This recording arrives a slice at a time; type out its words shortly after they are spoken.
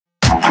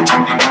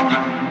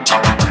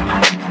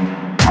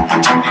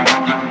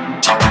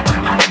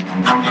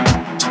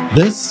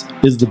This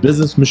is The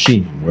Business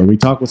Machine, where we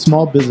talk with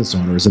small business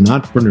owners and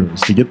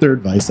entrepreneurs to get their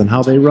advice on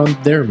how they run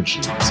their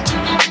machines.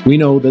 We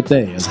know that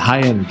they, as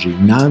high-energy,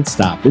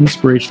 non-stop,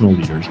 inspirational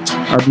leaders,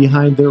 are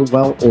behind their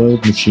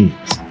well-oiled machines.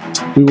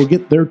 We will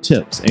get their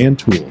tips and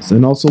tools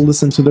and also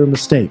listen to their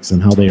mistakes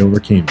and how they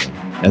overcame them.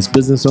 As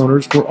business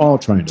owners, we're all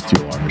trying to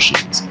fuel our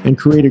machines and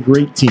create a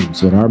great team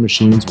so that our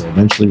machines will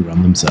eventually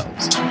run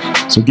themselves.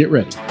 So get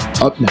ready.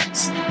 Up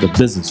next, The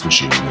Business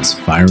Machine is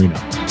firing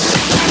up.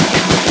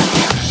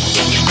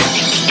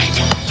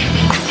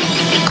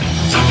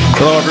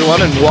 Hello,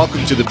 everyone, and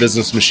welcome to The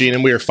Business Machine,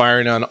 and we are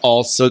firing on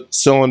all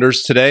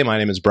cylinders today. My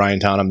name is Brian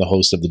Town. I'm the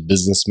host of The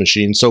Business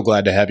Machine. So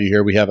glad to have you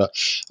here. We have an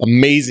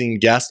amazing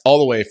guest all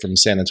the way from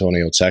San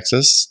Antonio,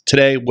 Texas.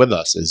 Today with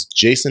us is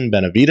Jason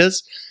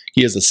Benavides.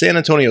 He is a San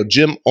Antonio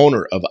gym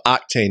owner of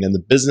Octane in the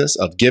business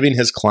of giving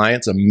his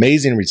clients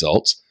amazing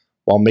results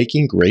while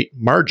making great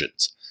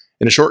margins.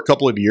 In a short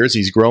couple of years,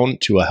 he's grown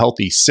to a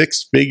healthy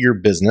six-figure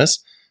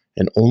business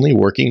and only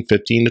working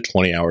 15 to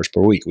 20 hours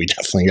per week. We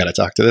definitely got to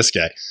talk to this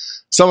guy.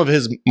 Some of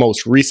his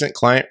most recent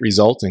client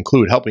results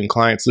include helping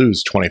clients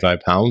lose 25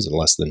 pounds in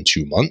less than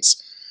 2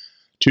 months,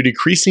 to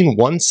decreasing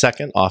 1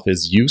 second off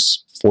his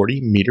use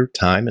 40-meter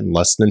time in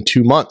less than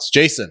 2 months.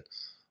 Jason,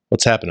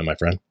 what's happening, my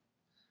friend?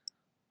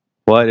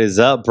 What is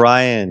up,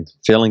 Brian?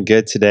 Feeling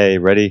good today.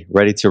 Ready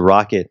to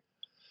rock it.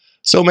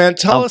 So, man,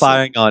 tell us. I'm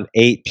firing on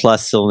 8+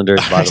 cylinders,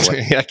 by the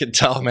way. I can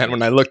tell, man,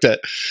 when I looked at,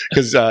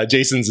 because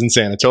Jason's in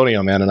San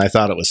Antonio, man, and I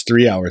thought it was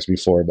 3 hours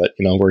before, but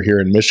we're here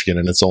in Michigan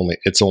and it's only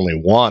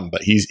 1,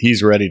 but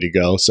he's ready to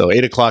go. So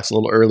 8 o'clock's a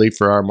little early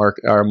for our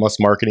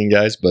marketing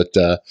guys, but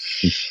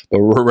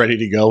we're ready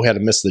to go. Had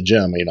to miss the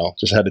gym,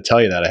 just had to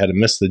tell you that I had to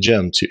miss the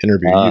gym to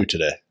interview you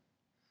today.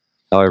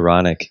 How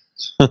ironic.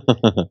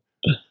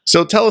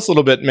 So tell us a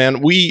little bit,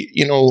 man. We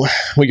go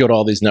to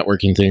all these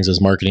networking things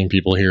as marketing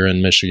people here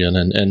in Michigan,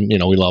 and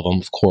we love them,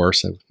 of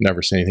course. I've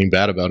never seen anything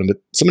bad about them. But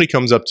somebody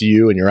comes up to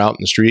you and you're out in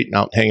the street and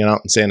out hanging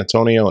out in San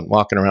Antonio and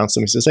walking around.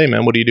 Somebody says, "Hey,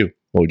 man, what do you do?"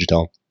 What would you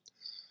tell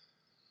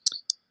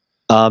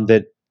them?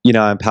 That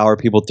I empower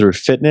people through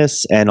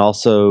fitness and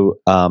also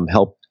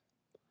help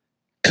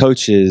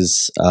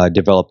coaches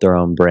develop their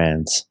own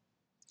brands.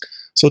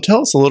 So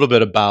tell us a little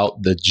bit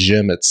about the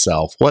gym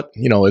itself. What,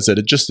 is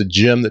it just a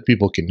gym that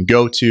people can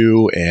go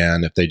to,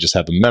 and if they just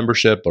have a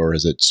membership, or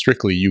is it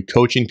strictly you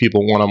coaching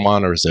people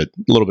one-on-one, or is it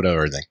a little bit of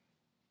everything?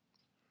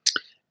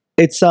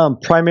 It's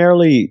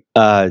primarily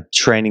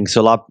training.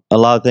 So a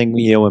lot of things,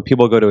 when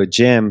people go to a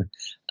gym,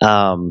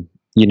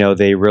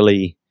 they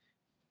really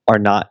are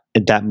not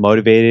that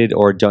motivated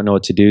or don't know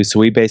what to do. So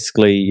we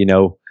basically,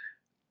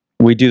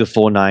 we do the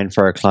full 9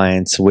 for our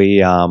clients.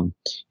 We,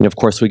 of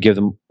course, we give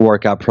them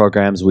workout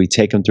programs. We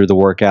take them through the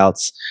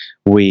workouts.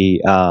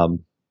 We,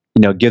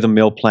 give them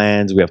meal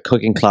plans. We have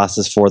cooking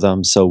classes for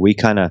them. So we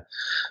kind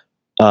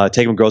of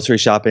take them grocery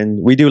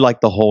shopping. We do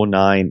like the whole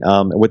 9.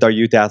 With our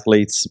youth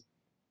athletes,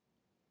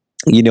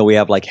 we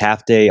have like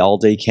half day, all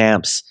day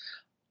camps.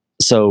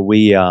 So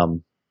we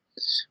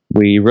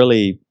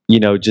really,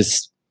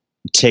 just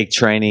take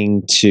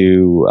training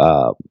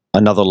to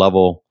another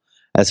level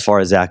as far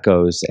as that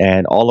goes.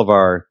 And all of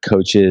our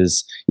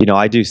coaches,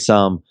 I do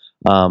some,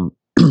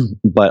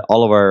 but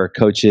all of our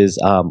coaches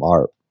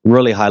are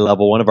really high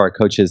level. One of our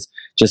coaches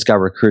just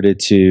got recruited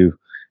to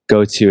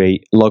go to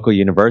a local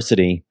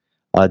university,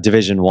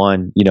 Division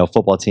I,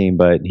 football team,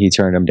 but he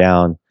turned him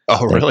down.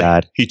 Oh, really?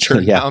 He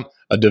turned down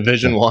a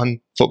Division I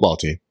football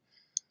team.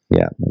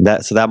 Yeah.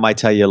 That might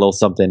tell you a little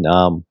something,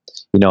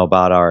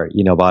 about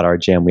our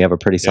gym. We have a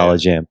pretty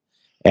solid gym.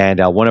 And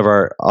one of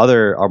our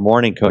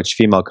morning coach,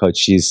 female coach,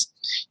 she's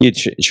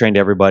trained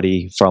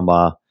everybody from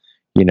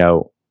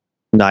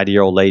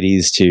 90-year-old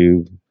ladies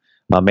to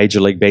Major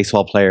League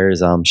Baseball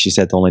players. She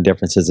said the only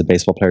difference is the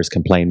baseball players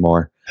complain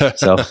more.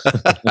 So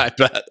I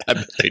bet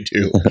they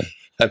do.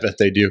 I bet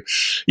they do.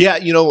 Yeah,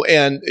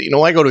 and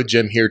I go to a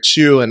gym here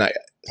too, and I,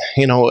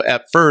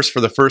 at first for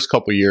the first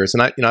couple of years,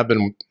 and I've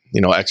been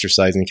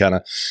exercising kind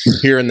of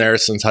here and there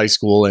since high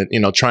school,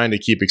 and trying to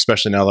keep,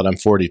 especially now that I'm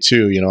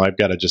 42, I've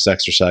got to just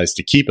exercise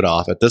to keep it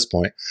off at this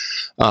point.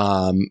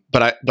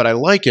 But I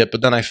like it.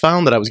 But then I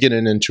found that I was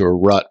getting into a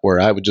rut where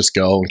I would just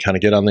go and kind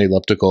of get on the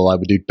elliptical. I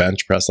would do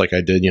bench press like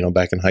I did,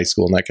 back in high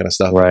school and that kind of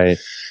stuff. Right.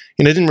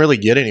 And I didn't really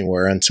get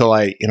anywhere until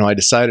I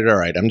decided, all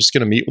right, I'm just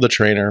going to meet with a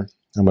trainer.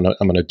 I'm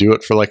gonna do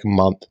it for like a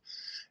month.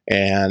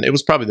 And it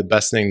was probably the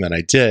best thing that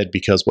I did,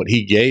 because what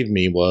he gave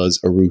me was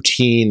a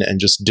routine and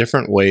just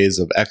different ways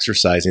of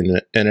exercising.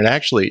 And it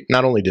actually,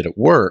 not only did it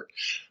work,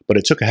 but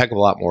it took a heck of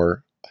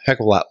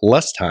a lot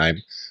less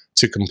time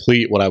to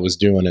complete what I was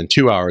doing in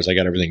 2 hours. I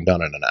got everything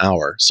done in an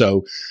hour.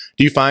 So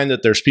do you find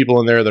that there's people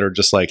in there that are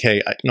just like,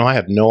 hey, I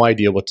have no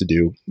idea what to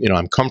do.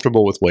 I'm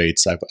comfortable with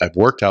weights. I've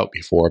worked out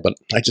before, but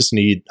I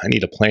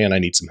need a plan. I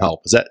need some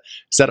help. Is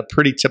that a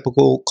pretty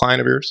typical client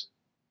of yours?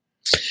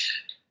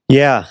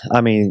 Yeah,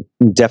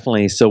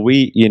 definitely. So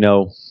we've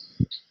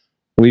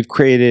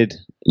created,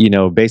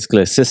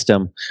 basically a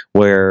system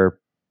where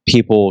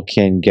people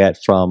can get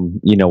from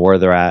where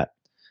they're at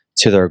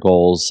to their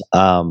goals.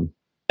 And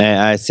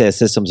I say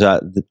systems,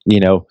 we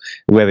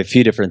have a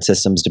few different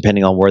systems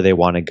depending on where they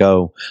want to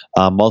go.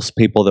 Most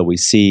people that we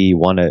see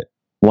want to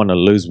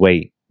lose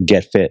weight,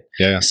 get fit.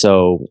 Yeah.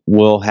 So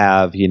we'll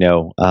have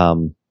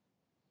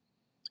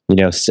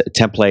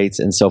templates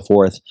and so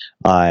forth,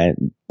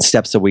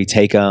 steps that we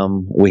take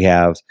them. We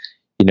have,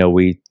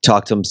 we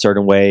talk to them a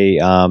certain way,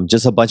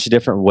 just a bunch of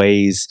different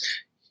ways,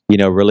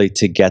 really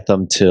to get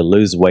them to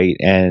lose weight.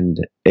 And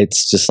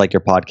it's just like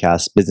your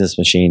podcast, Business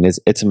Machine.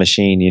 It's a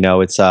machine,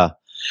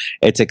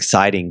 it's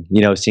exciting,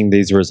 seeing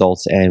these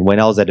results. And when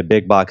I was at a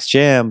big box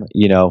gym,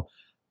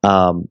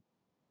 a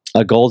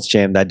Gold's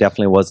Gym, that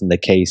definitely wasn't the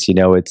case.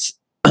 It's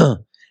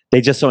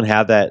they just don't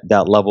have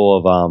that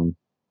level of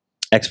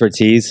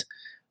expertise.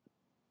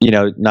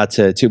 Not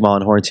to toot my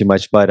own horn too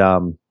much, but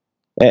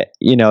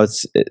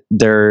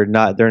they're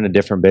in a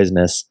different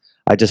business.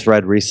 I just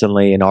read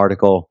recently an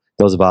article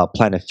that was about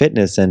Planet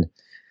Fitness, and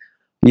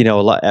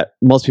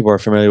most people are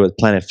familiar with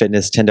Planet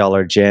Fitness,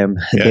 $10 gym.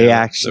 Yeah, they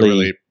actually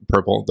really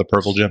the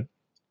purple gym.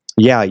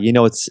 Yeah,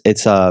 it's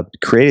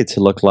created to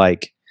look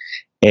like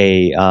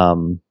a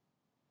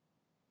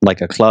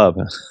club.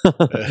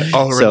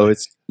 Oh, really? So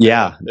it's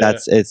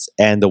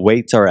and the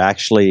weights are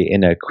actually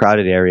in a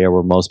crowded area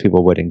where most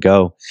people wouldn't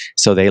go.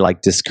 So they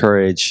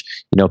discourage,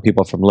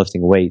 people from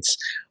lifting weights.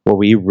 Where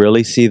we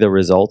really see the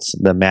results,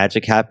 the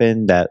magic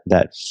happen, that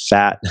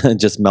fat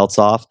just melts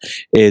off,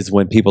 is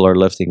when people are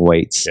lifting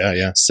weights.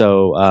 Yeah.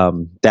 So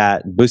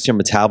that boosts your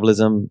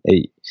metabolism.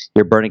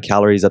 You're burning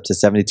calories up to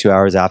 72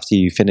 hours after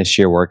you finish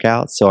your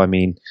workout. So I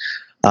mean,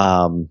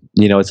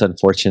 it's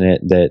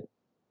unfortunate that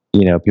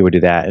people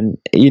do that. And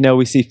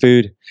we see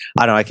food.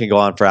 I don't know, I can go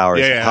on for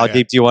hours. How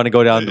deep do you want to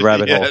go down the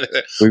rabbit hole?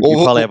 We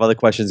probably have other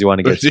questions you want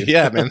to get to.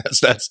 Yeah, man,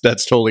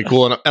 that's totally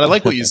cool. And I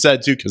like what you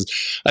said too, because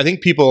I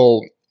think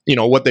people,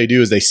 what they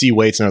do is they see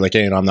weights and they're like,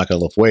 hey, I'm not going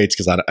to lift weights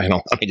because I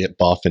don't want to get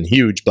buff and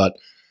huge. But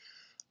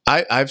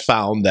I've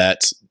found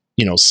that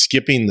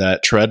skipping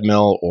that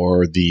treadmill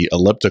or the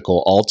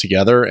elliptical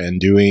altogether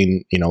and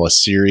doing a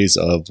series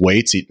of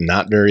weights,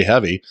 not very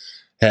heavy,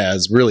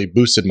 has really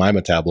boosted my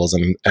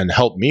metabolism and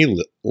helped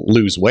me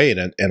lose weight.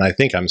 And I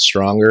think I'm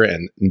stronger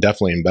and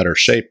definitely in better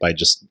shape by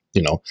just,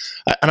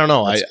 I don't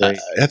know. I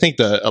think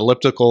the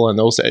elliptical and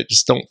those, I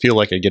just don't feel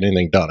like I get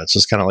anything done. It's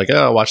just kind of like,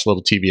 watch a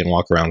little TV and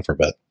walk around for a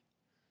bit.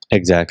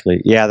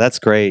 Exactly. Yeah, that's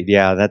great.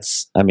 Yeah,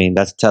 that's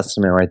a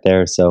testament right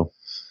there. So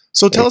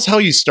tell us how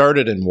you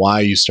started and why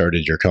you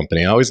started your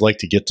company. I always like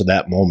to get to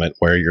that moment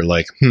where you're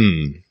like,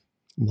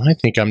 I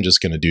think I'm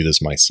just going to do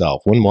this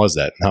myself. When was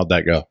that? And how'd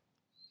that go?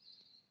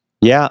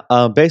 Yeah,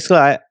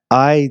 basically,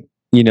 I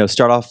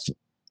start off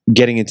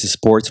getting into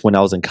sports when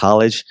I was in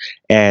college,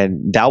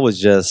 and that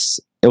was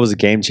it was a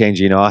game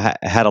changer. I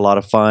had a lot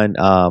of fun.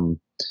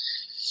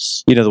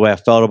 The way I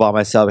felt about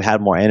myself, I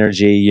had more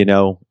energy.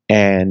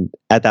 And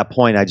at that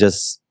point, I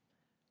just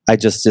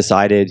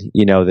decided,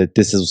 that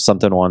this is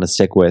something I want to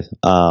stick with.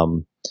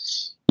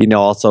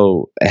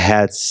 Also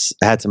had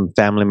some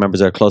family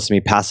members that are close to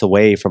me pass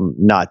away from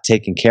not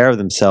taking care of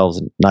themselves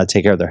and not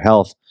taking care of their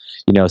health.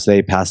 So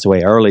they passed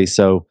away early.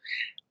 So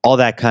all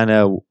that kind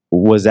of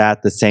was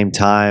at the same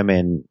time.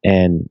 And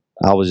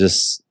I was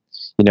just,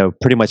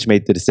 pretty much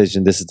made the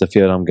decision, this is the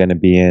field I'm going to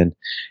be in.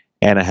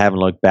 And I haven't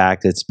looked back.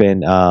 It's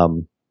been,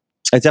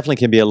 it definitely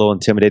can be a little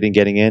intimidating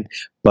getting in,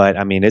 but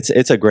I mean,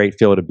 it's a great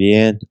field to be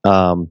in.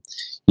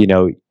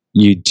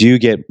 You do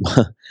get,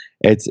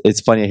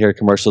 it's funny. I hear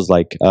commercials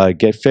like,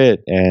 get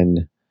fit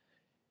and,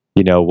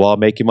 while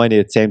making money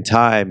at the same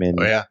time. And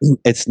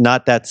it's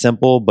not that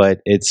simple,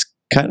 but it's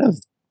kind of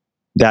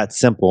that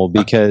simple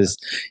because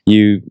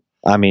since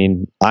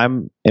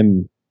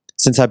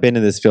I've been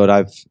in this field,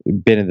 I've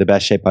been in the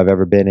best shape I've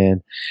ever been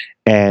in.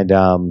 And,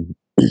 I'm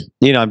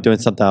doing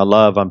something I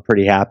love. I'm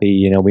pretty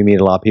happy. We meet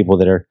a lot of people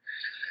that are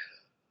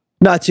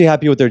not too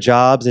happy with their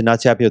jobs and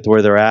not too happy with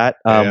where they're at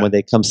when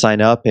they come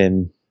sign up.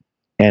 And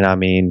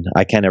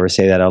I can't ever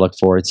say that. I look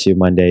forward to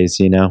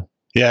Mondays,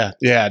 Yeah.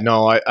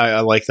 No,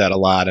 I like that a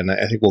lot. And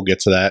I think we'll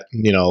get to that,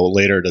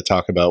 later to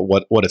talk about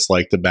what it's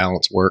like to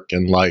balance work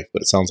and life.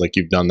 But it sounds like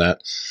you've done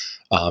that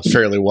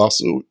fairly well.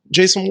 So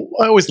Jason,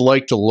 I always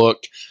like to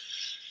look,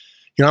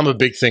 I'm a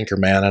big thinker,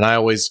 man. And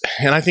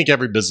I think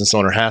every business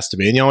owner has to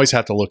be, and you always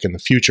have to look in the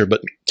future,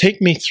 but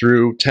take me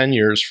through 10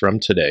 years from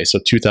today. So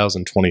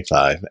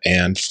 2025,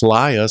 and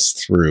fly us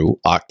through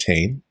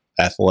Octane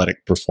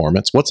Athletic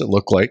Performance. What's it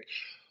look like?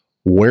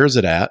 Where's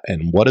it at?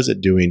 And what is it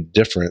doing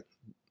different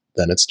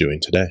than it's doing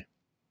today?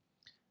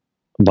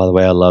 By the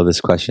way, I love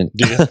this question.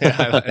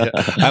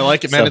 I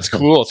like it, man. It's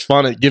cool. It's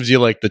fun. It gives you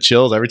the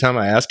chills. Every time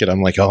I ask it,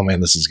 I'm like, oh man,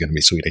 this is going to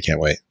be sweet. I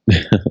can't wait.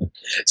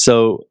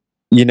 So,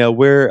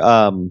 we're,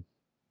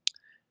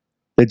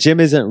 the gym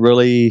isn't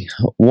really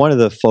one of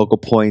the focal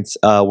points.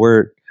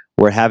 We're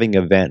having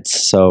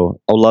events. So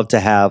I'd love to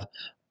have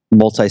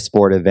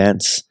multi-sport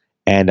events,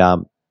 and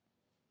I'm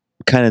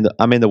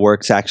in the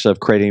works actually of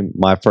creating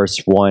my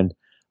first one.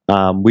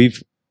 We've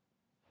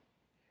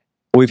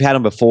had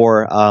them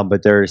before,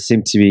 but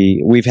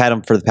we've had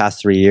them for the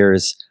past 3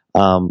 years.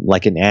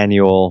 like an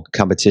annual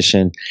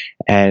competition,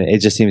 and it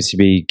just seems to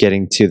be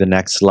getting to the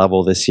next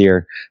level this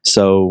year.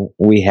 So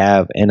we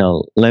have an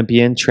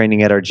Olympian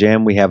training at our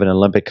gym. We have an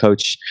Olympic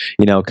coach,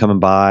 coming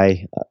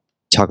by,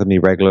 talk with me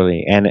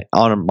regularly. And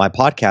on my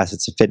podcast,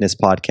 it's a fitness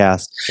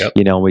podcast. Yep.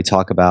 We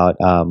talk about,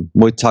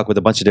 we talk with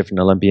a bunch of different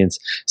Olympians.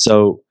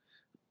 So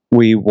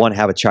we want to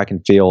have a track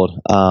and field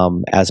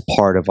as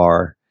part of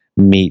our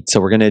meet. So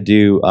we're going to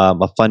do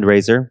a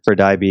fundraiser for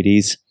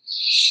diabetes.